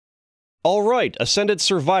Alright, Ascended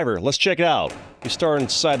Survivor. Let's check it out. We start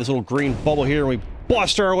inside this little green bubble here and we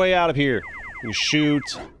bust our way out of here. We can shoot,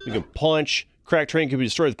 we can punch. Crack train can be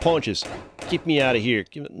destroyed with punches. Keep me out of here.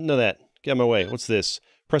 None of that. Get out of my way. What's this?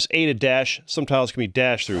 Press A to dash. Some tiles can be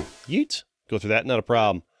dashed through. Yeet. Go through that, not a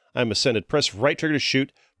problem. I'm Ascended. Press right trigger to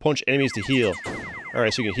shoot. Punch enemies to heal.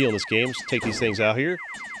 Alright, so you can heal in this game. So take these things out here.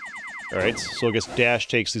 Alright, so I guess dash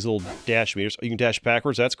takes these little dash meters. You can dash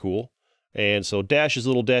backwards, that's cool. And so dash is a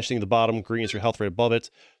little dash thing at the bottom, green is your health rate above it.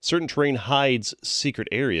 Certain terrain hides secret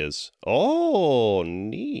areas. Oh,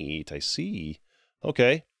 neat, I see.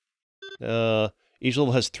 Okay. Each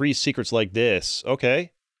level has 3 secrets like this.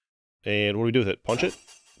 Okay. And what do we do with it? Punch it?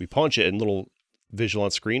 We punch it in little visual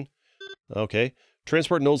on screen. Okay.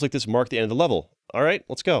 Transport nodes like this mark the end of the level. Alright,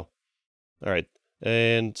 let's go. Alright.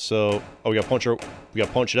 And so, oh, we gotta punch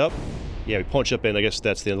it up? Yeah, we punch up and I guess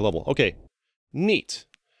that's the end of the level. Okay. Neat.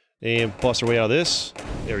 And bust our way out of this.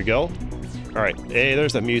 There we go. Alright, hey,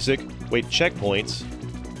 there's that music. Wait, checkpoints.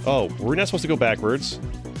 Oh, we're not supposed to go backwards.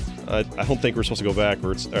 I don't think we're supposed to go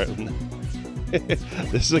backwards. Alright.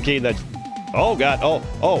 This is a game that... Oh, God.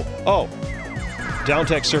 Oh.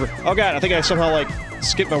 Downtech server. Oh, God, I think I somehow, like,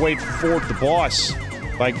 skipped my way forward to the boss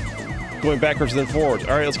by going backwards and then forward.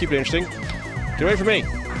 Alright, let's keep it interesting. Get away from me.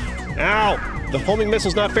 Ow! The homing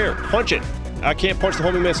missile's not fair. Punch it. I can't punch the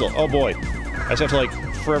homing missile. Oh, boy. I just have to, like...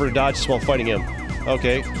 forever to dodge while fighting him.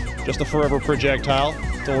 Okay, just a forever projectile.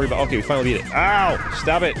 Don't worry about. Okay, we finally beat it. Ow!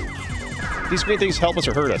 Stop it! These green things help us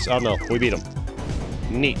or hurt us. I don't know. We beat them.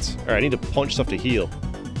 Neat. All right, I need to punch stuff to heal.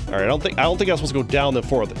 All right, I don't think I was supposed to go down then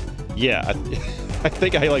forward. Yeah, I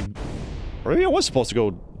think I like. Or maybe I was supposed to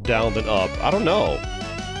go down then up. I don't know.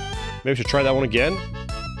 Maybe I should try that one again.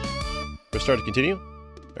 Let's start to continue.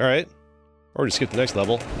 All right, or just skip the next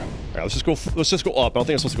level. All right, let's just go up. I don't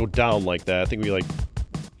think I'm supposed to go down like that. I think we like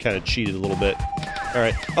kind of cheated a little bit. All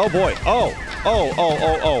right. Oh boy. Oh.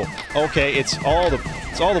 Okay, it's all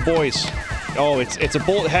the boys. Oh, it's a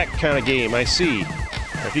bullet heck kind of game. I see.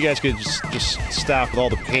 If you guys could just stop with all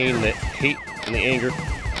the pain and the hate and the anger.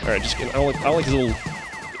 All right, I don't like these little.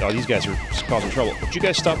 Oh, these guys are just causing trouble. Would you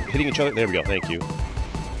guys stop hitting each other? There we go. Thank you.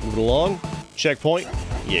 Moving along. Checkpoint.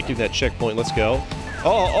 Yeah, give that checkpoint. Let's go.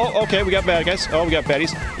 Oh, okay, we got bad guys. Oh, we got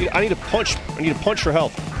baddies. I need a punch. I need a punch for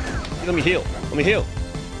health. Let me heal.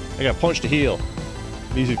 I got punch to heal.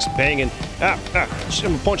 Music's banging. I'm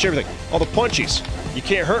gonna punch everything. All the punchies. You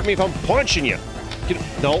can't hurt me if I'm punching you.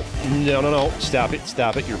 No. Stop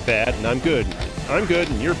it. You're bad, and I'm good. I'm good,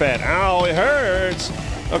 and you're bad. Ow, it hurts.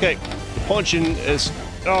 Okay, the punching is...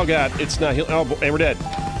 Oh, God, it's not healing. Oh, and we're dead.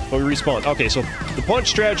 But we respawn. Okay, so the punch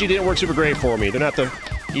strategy didn't work super great for me. They're not the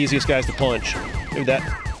easiest guys to punch.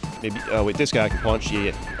 Maybe, oh wait, this guy can punch.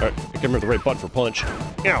 Yeah. Alright, I can remember the right button for punch.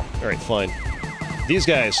 Ow! Alright, fine. These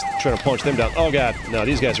guys, trying to punch them down. Oh, God. No,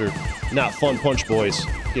 these guys are not fun punch boys.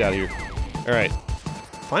 Get out of here. Alright.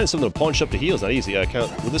 Finding something to punch up to heal is not easy. Will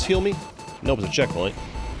this heal me? Nope, it's a checkpoint.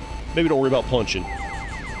 Maybe don't worry about punching.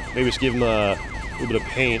 Maybe just give them a little bit of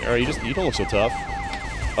pain. Alright, you don't look so tough.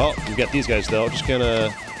 Oh, we got these guys, though. Just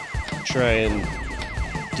gonna try and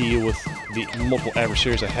deal with the multiple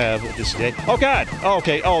adversaries I have this day. Oh, God! Oh,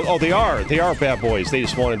 okay. Oh, they are bad boys. They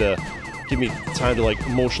just wanted to give me time to, like,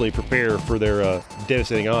 emotionally prepare for their,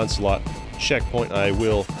 devastating onslaught. Checkpoint. I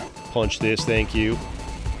will punch this. Thank you.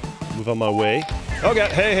 Move on my way. Oh,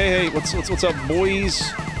 God. Hey. What's up, boys?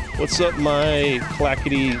 What's up, my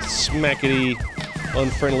clackety, smackety,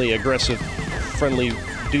 unfriendly, aggressive, friendly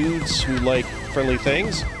dudes who like friendly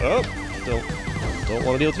things? Oh, don't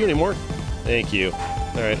want to deal with you anymore. Thank you.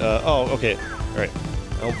 Alright, oh, okay. Alright.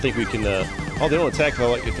 I don't think we can, oh, they don't attack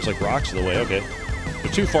if there's, like, rocks in the way. Okay.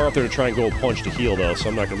 They're too far up there to try and go punch to heal, though, so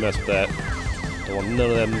I'm not gonna mess with that. Don't want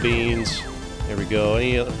none of them beans. There we go.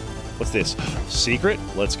 Any other... What's this? Secret?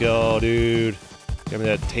 Let's go, dude. Give me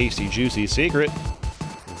that tasty, juicy secret.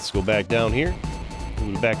 Let's go back down here.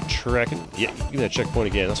 We'll be backtracking. Yeah, give me that checkpoint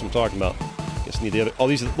again. That's what I'm talking about. Guess I need the other... Oh,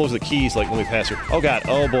 those are the keys, like, when we pass here. Oh, God.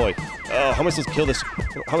 Oh, boy. Oh, how am I supposed to kill this?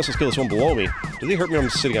 How am I supposed to kill this one below me? Does he hurt me when I'm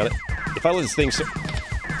sitting on it? If I let this thing sit...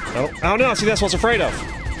 I don't know. See, that's what I was afraid of.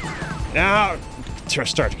 Now,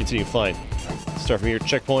 start to continue flying. Start from here.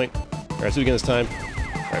 Checkpoint. Alright, let's do it again this time.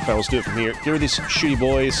 Alright, fine, let's do it from here. Get rid of these shooty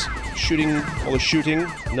boys. All the shooting.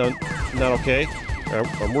 No, not okay.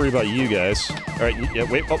 Alright, I'm worried about you guys. Alright, yeah,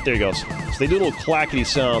 wait. Oh, there he goes. So they do little clackety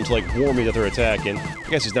sounds to, like, warn me that they're attacking. I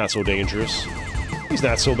guess he's not so dangerous. He's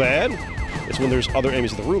not so bad. It's when there's other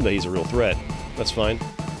enemies in the room that he's a real threat. That's fine.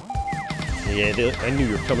 Yeah, I knew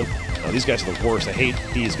you were coming. Oh, these guys are the worst. I hate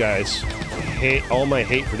these guys. I hate all my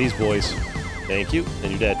hate for these boys. Thank you.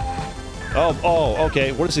 And you're dead. Oh,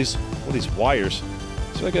 okay. What are these wires?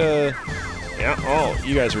 Is there like a Yeah, oh,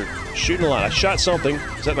 you guys are shooting a lot. I shot something.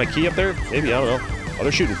 Is that my key up there? Maybe, I don't know. Oh,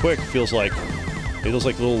 they're shooting quick, feels like. Maybe those,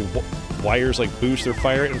 like, little wires, like, boost their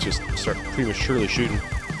fire and just start prematurely shooting.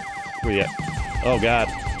 Where you at? Oh, God.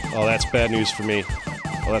 Oh, that's bad news for me.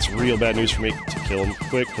 Oh, that's real bad news for me. To kill him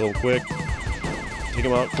quick, kill him quick. Take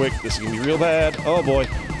him out quick. This is gonna be real bad. Oh, boy.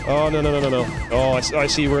 Oh, no, no, no, no, no. Oh, I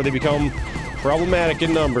see where they become problematic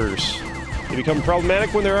in numbers. They become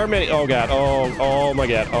problematic when there are many. Oh, God. Oh, my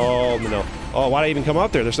God. Oh, no. Oh, why'd I even come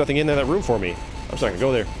out there? There's nothing in that room for me. I'm just not gonna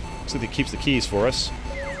go there. Looks like it keeps the keys for us.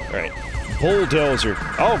 All right. Bulldozer.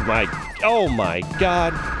 Oh, my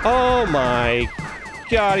God. Oh, my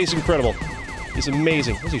God. He's incredible. He's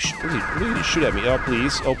amazing. What did he shoot at me? Oh,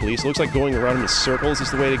 please. Oh, please. It looks like going around him in circles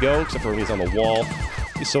is the way to go, except for when he's on the wall.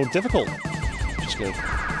 He's so difficult. Just gonna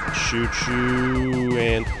shoot you,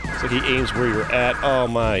 and it's like he aims where you're at. Oh,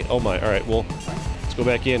 my. Oh, my. All right, well, let's go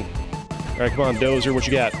back in. All right, come on, Dozer. What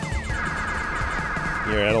you got?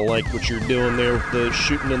 Yeah, I don't like what you're doing there with the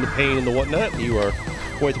shooting and the pain and the whatnot. You are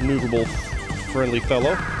quite a maneuverable, friendly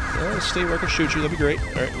fellow. Stay where I can shoot you. That'd be great.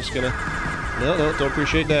 All right, just gonna... No, don't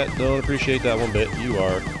appreciate that. Don't appreciate that one bit. You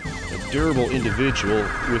are a durable individual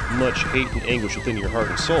with much hate and anguish within your heart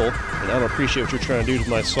and soul, and I don't appreciate what you're trying to do to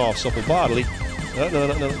my soft, supple bodily. No,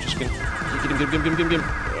 just gonna... Get him.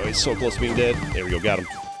 Oh, he's so close to being dead. There we go, got him.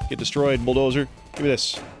 Get destroyed, Bulldozer. Give me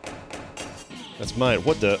this. That's mine.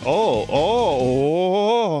 What the...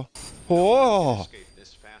 Oh!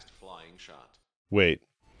 Wait.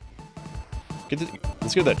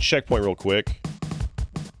 Let's get that checkpoint real quick.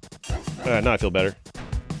 Now I feel better.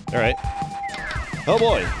 Alright. Oh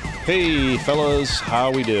boy! Hey, fellas,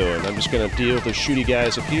 how we doing? I'm just gonna deal with the shooty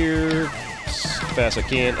guys up here as fast as I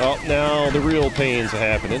can. Oh, now the real pains are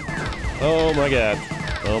happening. Oh my god.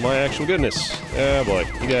 Oh my actual goodness. Oh boy,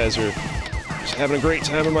 you guys are just having a great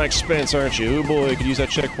time at my expense, aren't you? Oh boy, could use that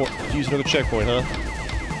checkpoint. Could use another checkpoint, huh?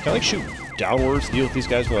 Can I, like, shoot downwards to deal with these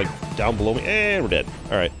guys who are, like, down below me? And we're dead.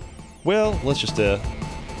 Alright. Well, let's just, give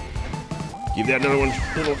that another one.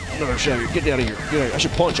 Another shot here. Get out of here. Get out of here. I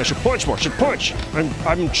should punch more. I should punch.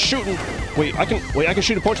 I'm shooting. Wait, I can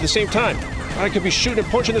shoot and punch at the same time. I could be shooting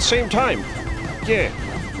and punching at the same time. Yeah.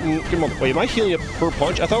 Come on. Wait, am I healing up per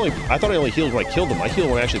punch? I thought I only healed when I killed them. I heal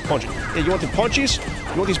when I actually punch it. Yeah, you want the punchies?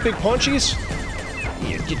 You want these big punchies?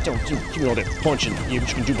 Yeah, give me all that punching. Yeah, what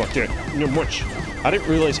you can do about that? No much. I didn't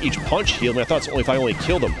realize each punch healed me. I thought it's only if I only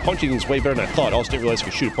killed them. Punching is way better than I thought. I also didn't realize I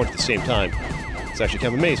could shoot and punch at the same time. It's actually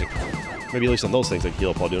kind of amazing. Maybe at least on those things I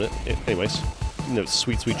heal up while doing it. Anyways, you know,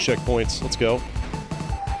 sweet checkpoints. Let's go.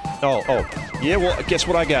 Oh. Yeah, well, guess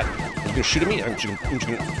what I got? You gonna shoot at me? I'm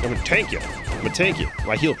gonna tank you. I'm gonna tank you.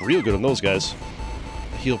 I heal up real good on those guys.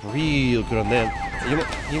 I heal up real good on them. You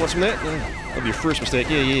want some of that? That'll be your first mistake.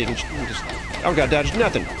 Yeah. You can just, I don't gotta dodge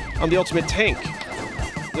nothing. I'm the ultimate tank.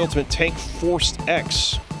 The ultimate tank Forced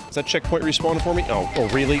X. Is that checkpoint respawning for me? Oh,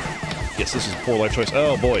 really? Yes, this is a poor life choice.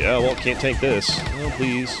 Oh, boy. Oh, well, can't tank this. Oh,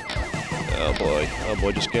 please. Oh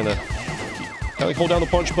boy, just gonna... Can I, like, hold down the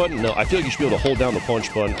punch button? No, I feel like you should be able to hold down the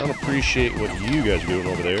punch button. I don't appreciate what you guys are doing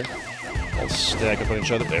over there. I'll stack up on each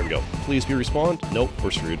other. There we go. Please be respawned. Nope, we're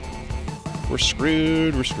screwed. We're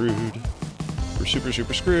screwed. We're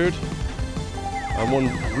super screwed. I'm one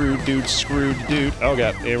rude dude, screwed dude. Oh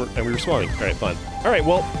god, and we're respawning. Alright, fine. Alright,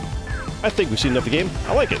 well, I think we've seen enough of the game.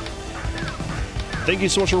 I like it. Thank you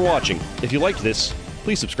so much for watching. If you liked this,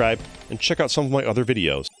 please subscribe and check out some of my other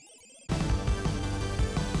videos.